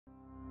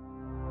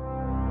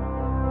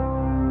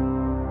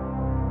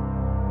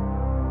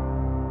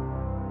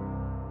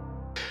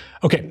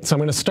Okay, so I'm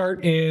going to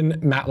start in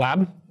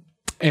Matlab,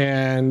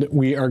 and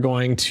we are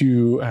going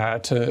to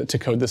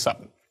code this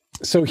up.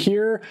 So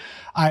here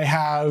I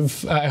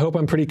have, I hope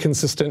I'm pretty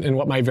consistent in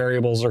what my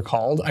variables are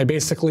called. I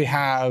basically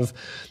have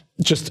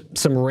just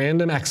some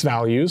random x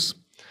values,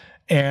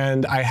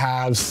 and I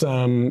have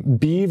some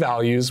b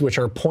values, which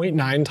are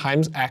 0.9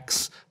 times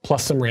x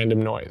plus some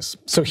random noise.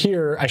 So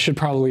here I should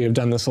probably have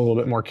done this a little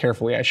bit more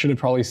carefully. I should have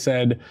probably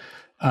said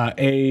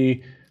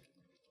a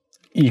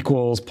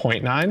equals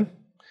 0.9.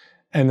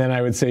 And then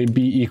I would say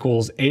b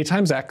equals a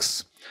times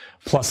x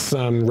plus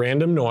some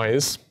random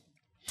noise,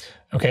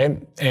 okay?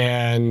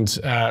 And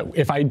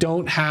if I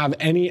don't have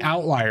any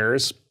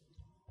outliers,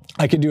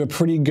 I could do a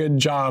pretty good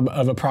job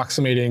of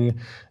approximating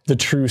the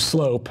true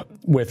slope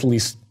with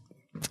least,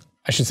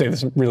 I should say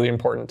this is really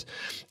important.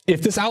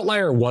 If this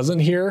outlier wasn't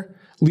here,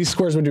 least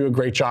squares would do a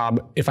great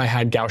job if I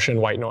had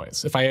Gaussian white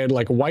noise. If I had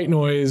like white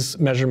noise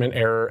measurement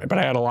error, but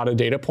I had a lot of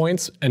data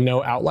points and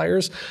no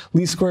outliers,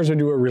 least squares would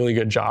do a really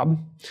good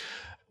job.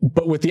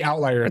 But with the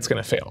outlier, it's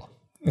going to fail.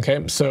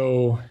 Okay,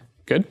 so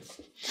good.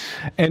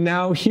 And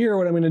now here,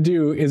 what I'm going to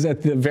do is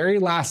at the very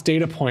last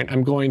data point,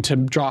 I'm going to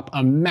drop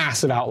a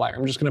massive outlier.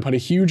 I'm just going to put a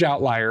huge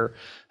outlier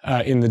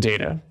in the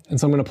data. And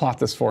so I'm going to plot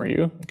this for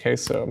you. Okay,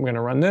 so I'm going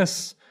to run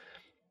this,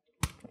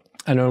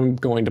 and I'm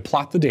going to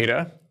plot the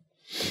data.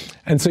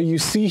 And so you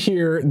see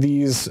here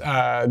these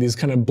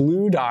kind of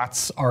blue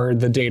dots are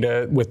the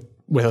data with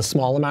a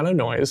small amount of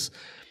noise.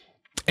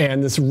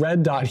 And this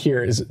red dot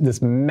here is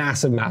this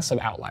massive, massive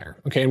outlier.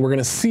 Okay, and we're going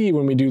to see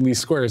when we do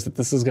least squares that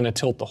this is going to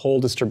tilt the whole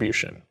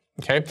distribution.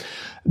 Okay,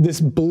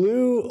 this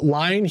blue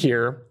line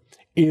here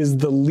is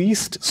the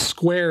least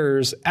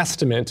squares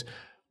estimate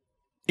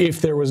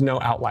if there was no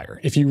outlier.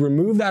 If you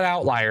remove that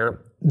outlier,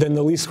 then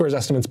the least squares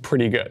estimate's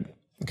pretty good.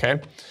 Okay,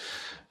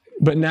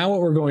 but now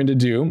what we're going to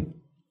do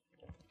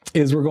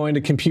is we're going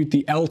to compute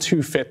the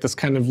L2 fit, this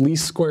kind of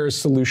least squares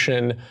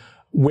solution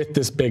with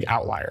this big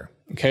outlier.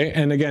 Okay,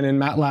 and again, in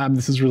Matlab,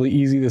 this is really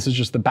easy. This is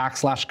just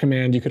the /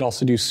 command. You could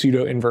also do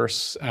pseudo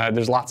inverse.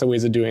 There's lots of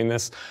ways of doing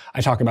this. I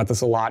talk about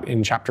this a lot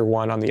in chapter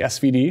 1 on the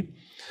SVD.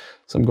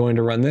 So I'm going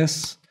to run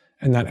this,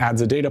 and that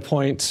adds a data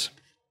point.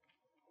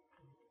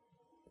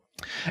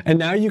 And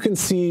now you can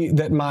see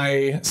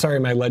that sorry,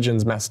 my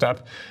legend's messed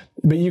up,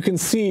 but you can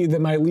see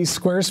that my least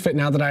squares fit,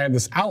 now that I have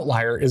this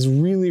outlier, is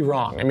really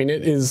wrong. I mean,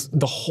 it is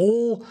the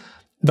whole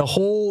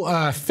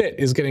fit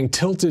is getting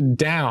tilted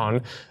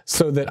down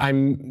so that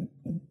I'm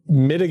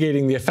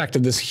mitigating the effect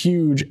of this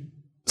huge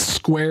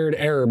squared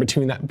error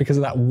between that because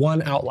of that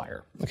one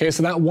outlier. Okay,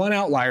 so that one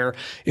outlier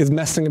is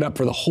messing it up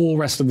for the whole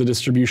rest of the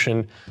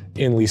distribution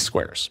in least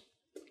squares.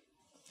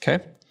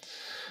 Okay,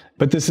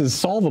 but this is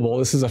solvable.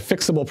 This is a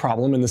fixable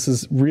problem, and this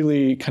is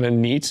really kind of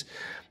neat,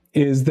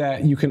 is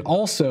that you can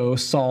also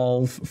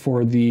solve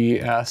for the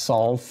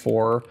L1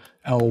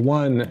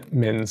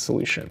 min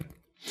solution.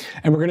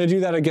 And we're going to do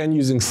that again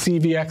using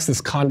CVX,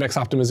 this convex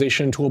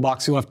optimization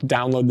toolbox. You'll have to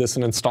download this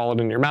and install it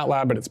in your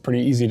Matlab, but it's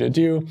pretty easy to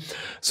do.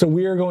 So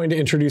we are going to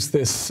introduce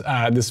this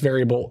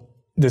variable,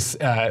 this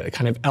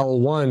kind of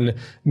L1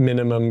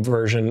 minimum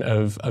version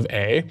of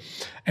A,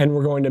 and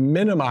we're going to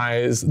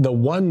minimize the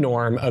one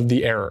norm of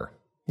the error.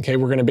 Okay,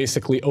 we're going to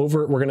basically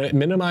we're going to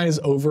minimize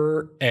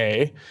over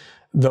A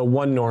the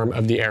one norm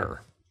of the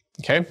error.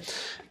 Okay,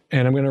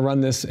 and I'm going to run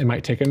this. It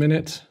might take a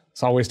minute.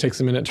 It always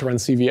takes a minute to run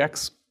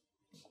CVX.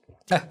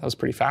 That was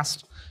pretty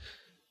fast.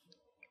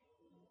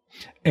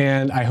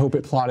 And I hope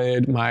it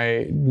plotted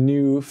my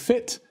new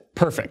fit.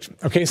 Perfect.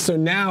 Okay, so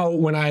now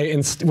when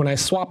I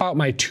swap out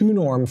my 2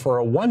 norm for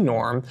a 1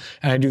 norm,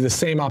 and I do the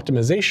same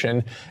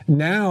optimization,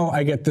 now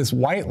I get this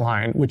white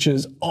line, which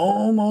is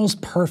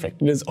almost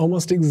perfect. It is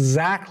almost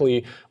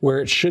exactly where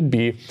it should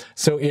be.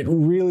 So it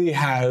really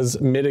has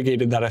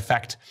mitigated that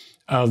effect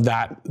of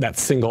that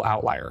single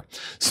outlier.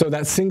 So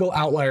that single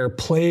outlier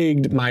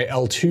plagued my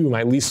L2,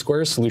 my least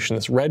squares solution,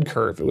 this red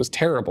curve. It was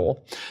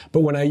terrible.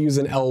 But when I use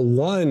an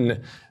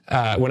L1,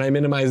 when I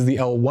minimize the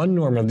L1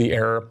 norm of the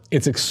error,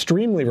 it's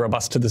extremely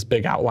robust to this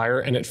big outlier,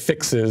 and it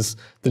fixes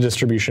the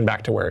distribution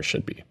back to where it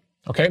should be.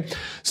 Okay,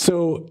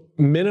 so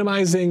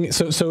minimizing,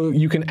 so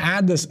you can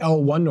add this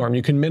L1 norm,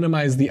 you can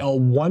minimize the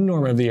L1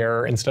 norm of the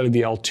error instead of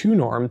the L2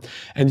 norm,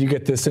 and you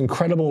get this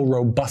incredible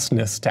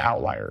robustness to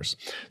outliers.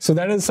 So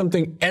that is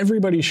something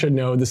everybody should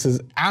know. This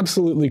is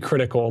absolutely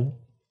critical,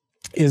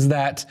 is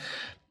that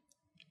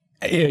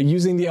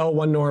using the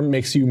L1 norm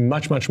makes you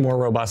much, much more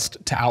robust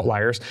to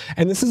outliers.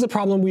 And this is a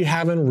problem we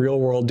have in real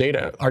world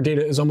data. Our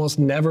data is almost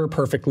never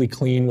perfectly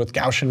clean with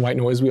Gaussian white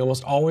noise. We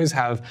almost always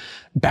have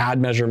bad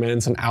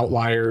measurements and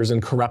outliers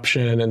and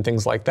corruption and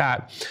things like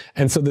that.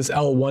 And so this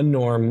L1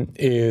 norm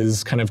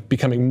is kind of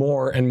becoming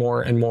more and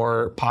more and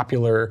more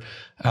popular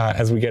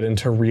as we get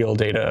into real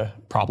data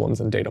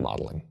problems and data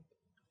modeling.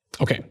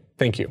 Okay,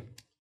 thank you.